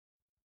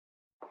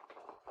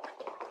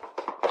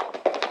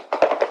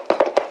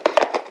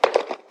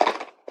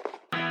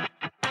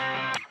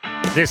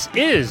This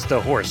is the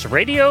Horse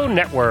Radio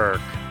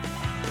Network.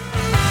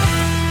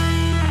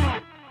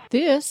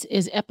 This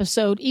is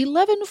episode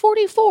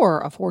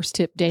 1144 of Horse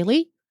Tip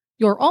Daily,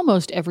 your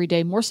almost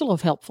everyday morsel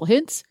of helpful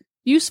hints,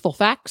 useful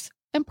facts,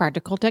 and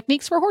practical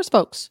techniques for horse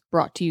folks.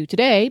 Brought to you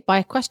today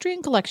by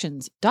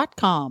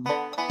EquestrianCollections.com.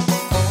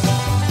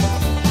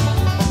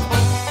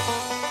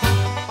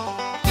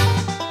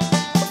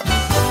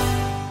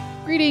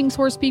 Greetings,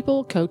 horse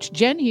people. Coach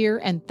Jen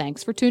here, and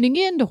thanks for tuning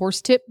in to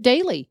Horse Tip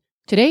Daily.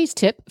 Today's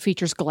tip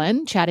features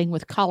Glenn chatting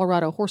with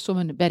Colorado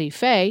horsewoman Betty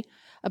Fay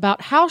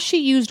about how she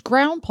used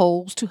ground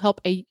poles to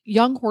help a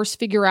young horse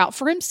figure out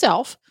for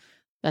himself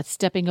that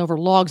stepping over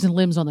logs and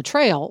limbs on the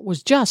trail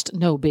was just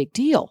no big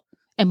deal.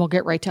 And we'll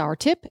get right to our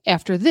tip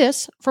after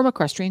this from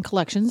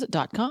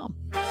EquestrianCollections.com.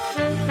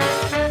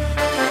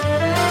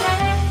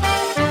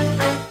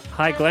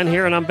 Hi, Glenn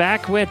here, and I'm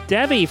back with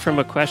Debbie from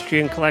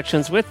Equestrian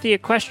Collections with the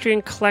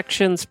Equestrian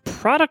Collections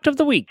Product of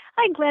the Week.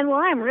 Hi, Glenn. Well,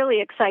 I'm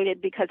really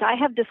excited because I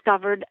have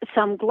discovered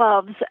some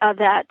gloves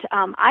that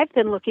I've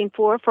been looking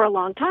for a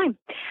long time.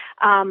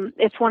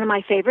 It's one of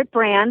my favorite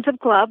brands of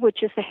glove,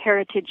 which is the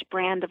Heritage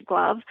brand of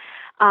glove.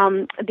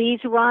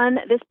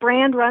 This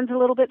brand runs a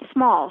little bit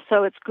small,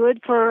 so it's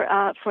good for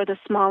the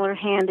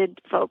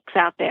smaller-handed folks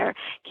out there.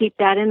 Keep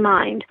that in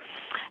mind.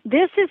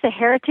 This is a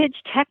Heritage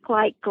Tech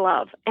Light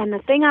glove, and the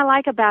thing I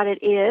like about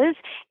it is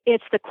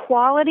it's the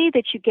quality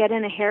that you get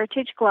in a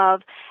Heritage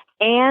glove,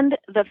 and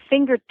the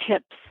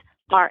fingertips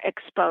are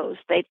exposed.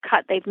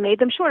 They've made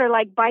them shorter,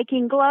 like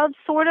biking gloves,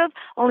 sort of,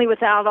 only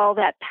without all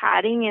that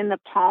padding in the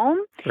palm.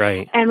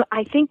 Right. And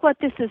I think what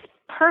this is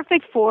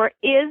perfect for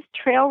is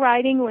trail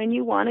riding when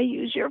you want to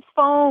use your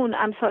phone.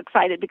 I'm so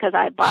excited because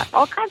I bought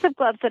all kinds of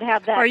gloves that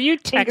have that. Are you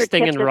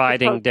texting and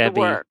riding,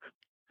 Debbie? Are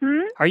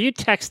you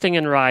texting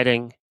and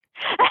riding?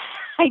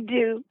 I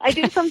do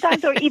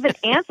sometimes, or even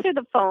answer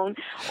the phone.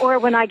 Or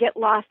when I get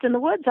lost in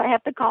the woods, I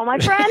have to call my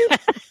friend,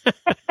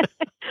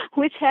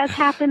 which has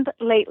happened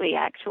lately,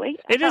 actually.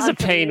 It is a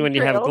pain when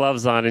you have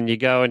gloves on and you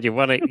go and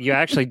you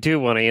actually do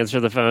want to answer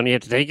the phone. You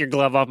have to take your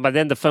glove off, but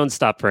then the phone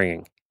stops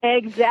ringing.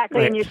 Exactly,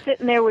 right. And you're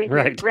sitting there with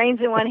your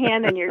brains in one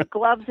hand and your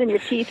gloves in your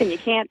teeth, and you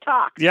can't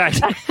talk. Yeah.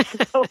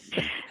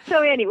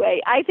 So anyway,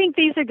 I think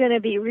these are going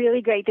to be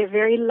really great. They're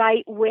very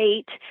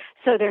lightweight,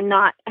 so they're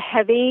not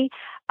heavy.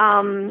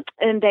 And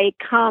they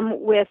come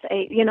with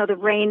the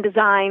rain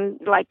design,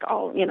 like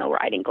all,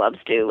 riding gloves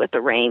do with the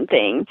rain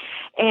thing.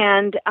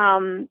 And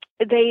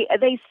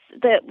the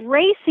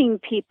racing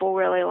people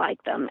really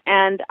like them.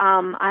 And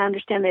I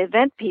understand the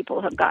event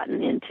people have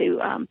gotten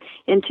into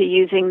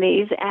using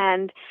these.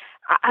 And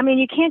I mean,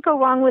 you can't go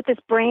wrong with this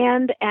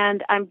brand,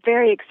 and I'm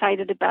very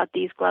excited about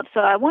these gloves. So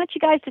I want you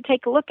guys to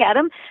take a look at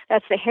them.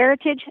 That's the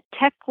Heritage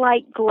Tech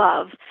Light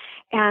glove.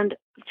 And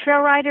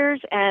trail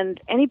riders and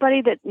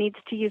anybody that needs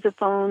to use a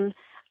phone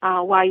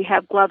while you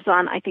have gloves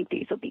on, I think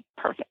these will be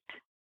perfect.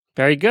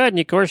 Very good. And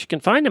of course, you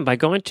can find them by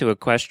going to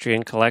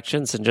Equestrian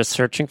Collections and just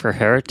searching for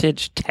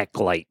Heritage Tech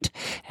Light.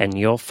 And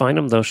you'll find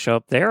them. They'll show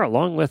up there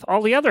along with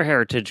all the other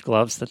Heritage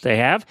gloves that they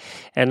have.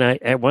 And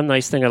one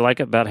nice thing I like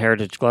about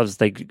Heritage gloves,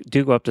 they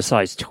do go up to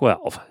size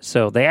 12.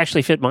 So they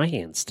actually fit my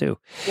hands, too.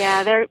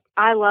 Yeah,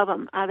 I love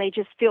them. They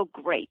just feel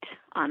great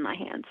on my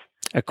hands.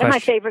 They're my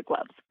favorite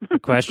gloves.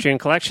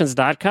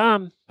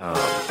 EquestrianCollections.com.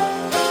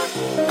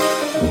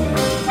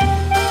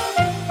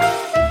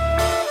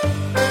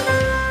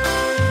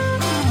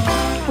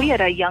 We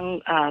had a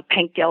young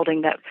pink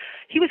gelding that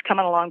he was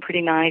coming along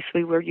pretty nice.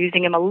 We were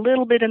using him a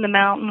little bit in the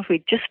mountains.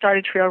 We just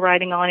started trail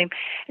riding on him.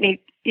 And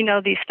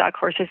these stock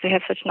horses, they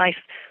have such nice,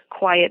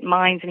 quiet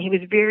minds, and he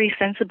was very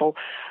sensible.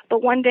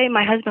 But one day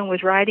my husband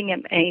was riding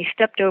him, and he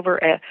stepped over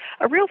a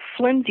real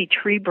flimsy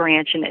tree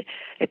branch, and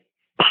it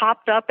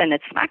popped up, and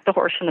it smacked the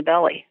horse in the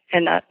belly.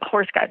 And the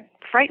horse got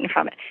frightened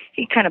from it.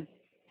 He kind of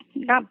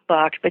not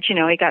bucked, but,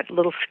 he got a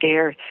little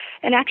scared.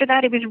 And after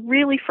that, he was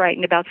really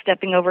frightened about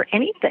stepping over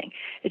anything.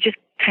 It just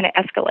kind of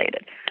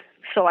escalated.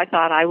 So I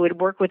thought I would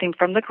work with him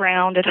from the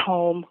ground at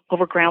home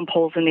over ground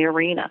poles in the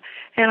arena.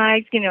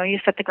 And you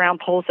set the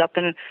ground poles up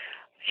and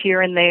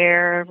here and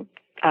there,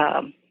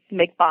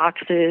 make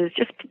boxes,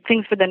 just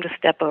things for them to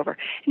step over.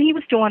 And he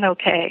was doing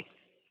okay.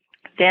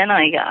 Then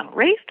I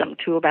raised him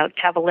to about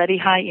cavaletti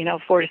height,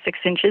 4 to 6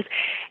 inches,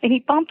 and he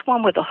bumped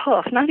one with a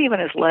hoof, not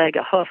even his leg,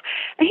 a hoof,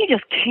 and he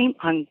just came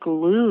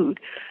unglued.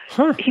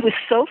 Huh. He was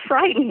so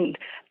frightened.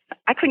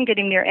 I couldn't get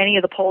him near any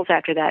of the poles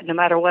after that, no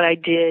matter what I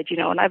did,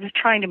 and I was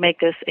trying to make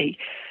this a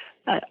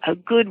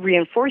good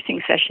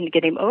reinforcing session to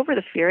get him over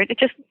the fear. It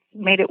just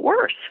made it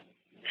worse.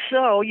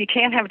 So you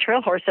can't have a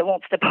trail horse that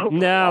won't step over.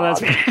 No,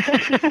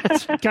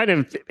 that's kind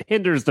of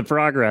hinders the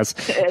progress.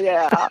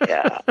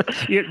 Yeah.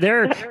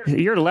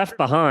 You're left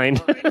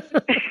behind.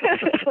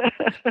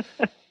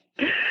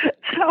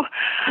 So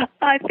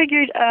I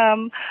figured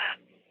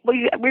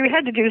we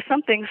had to do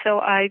something. So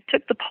I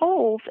took the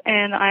poles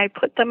and I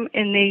put them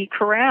in the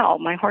corral.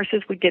 My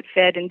horses would get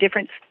fed in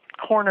different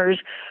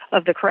corners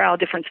of the corral,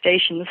 different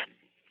stations.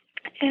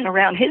 And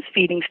around his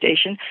feeding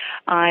station,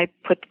 I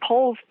put the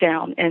poles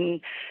down, and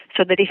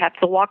so that he had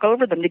to walk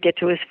over them to get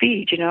to his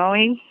feed.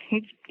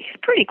 He's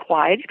pretty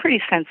quiet, he's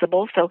pretty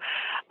sensible. So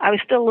I was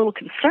still a little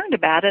concerned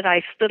about it.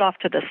 I stood off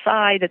to the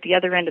side at the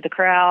other end of the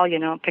corral,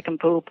 pick and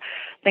poop.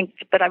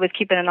 But I was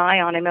keeping an eye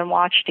on him and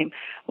watched him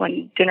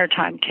when dinner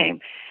time came.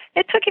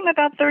 It took him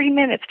about 30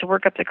 minutes to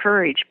work up the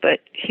courage,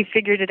 but he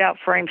figured it out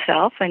for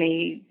himself, and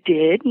he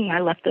did. And I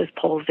left those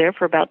poles there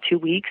for about 2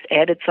 weeks,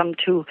 added some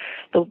to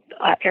the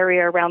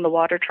area around the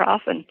water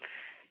trough, and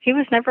he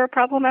was never a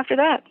problem after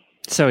that.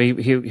 So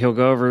he'll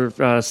go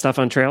over stuff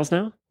on trails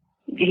now?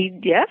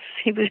 Yes,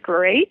 he was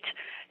great.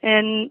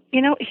 And,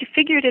 he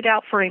figured it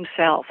out for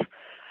himself.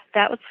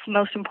 That was the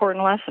most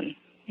important lesson.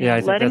 I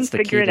think let him that's the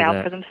figure key it to out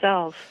that. for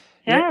themselves.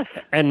 Yes.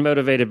 And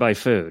motivated by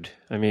food.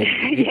 I mean,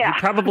 he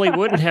probably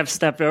wouldn't have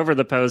stepped over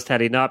the post had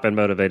he not been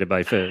motivated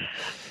by food.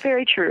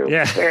 Very true.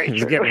 Yeah, very true.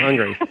 He's getting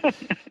hungry.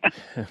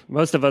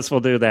 Most of us will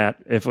do that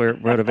if we're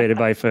motivated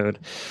by food.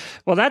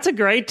 Well, that's a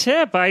great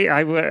tip.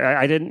 I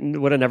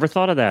would have never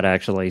thought of that,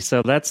 actually.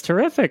 So that's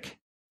terrific.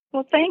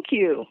 Well, thank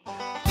you.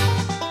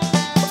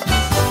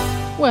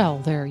 Well,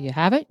 there you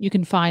have it. You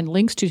can find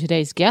links to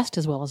today's guest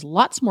as well as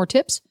lots more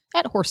tips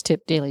at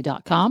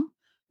horsetipdaily.com.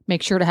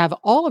 Make sure to have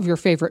all of your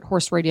favorite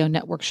Horse Radio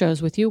Network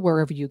shows with you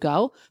wherever you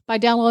go by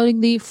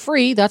downloading the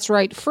free, that's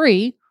right,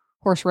 free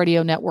Horse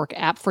Radio Network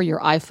app for your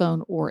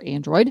iPhone or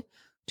Android.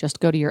 Just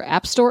go to your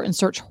app store and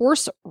search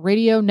Horse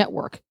Radio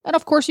Network. And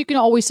of course, you can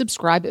always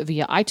subscribe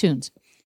via iTunes.